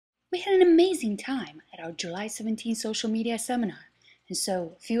We had an amazing time at our July 17th social media seminar, and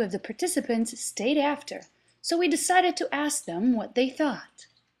so a few of the participants stayed after, so we decided to ask them what they thought.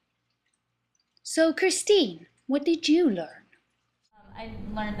 So Christine, what did you learn? I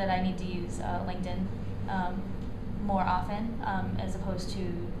learned that I need to use LinkedIn more often as opposed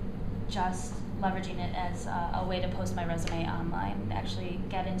to just leveraging it as a way to post my resume online. Actually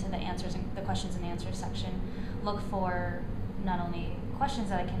get into the answers and the questions and answers section. Look for not only questions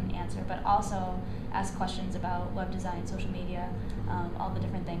that I can answer, but also ask questions about web design, social media, all the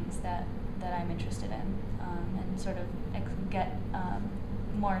different things that I'm interested in, and sort of get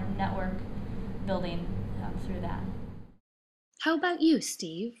more network building through that. How about you,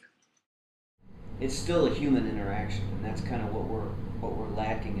 Steve? It's still a human interaction, and that's kind of what we're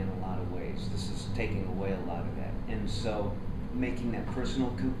lacking in a lot of ways. This is taking away a lot of that, and so making that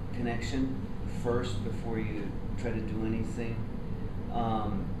personal connection first before you try to do anything.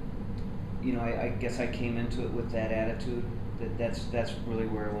 I guess I came into it with that attitude. That's really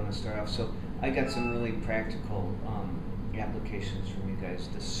where I want to start off. So I got some really practical applications from you guys.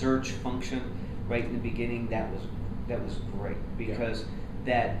 The search function right in the beginning, that was great because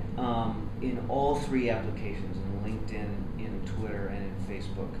that in all three applications, in LinkedIn, in Twitter, and in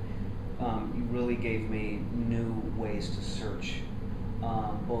Facebook, you really gave me new ways to search,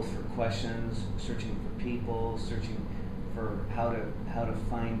 both for questions, searching for people, searching for how to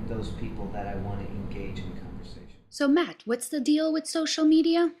find those people that I want to engage in conversation. So Matt, what's the deal with social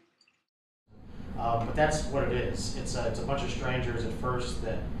media? But that's what it is. It's a bunch of strangers at first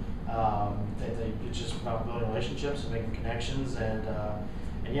that it's just about building relationships and making connections, and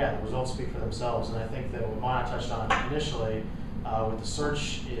yeah, the results speak for themselves. And I think that what Mana touched on initially with the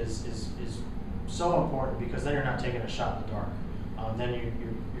search is so important because then you're not taking a shot in the dark. Then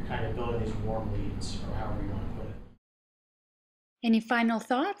you're kind of building these warm leads, or however you want to put it. Any final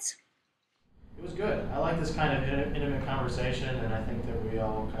thoughts? It was good. I like this kind of intimate conversation, and I think that we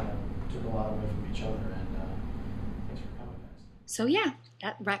all kind of took a lot away from each other. And thanks for coming, guys. So yeah,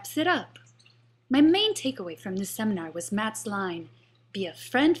 that wraps it up. My main takeaway from this seminar was Matt's line, be a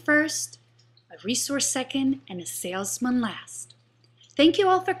friend first, a resource second, and a salesman last. Thank you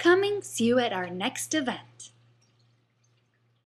all for coming. See you at our next event.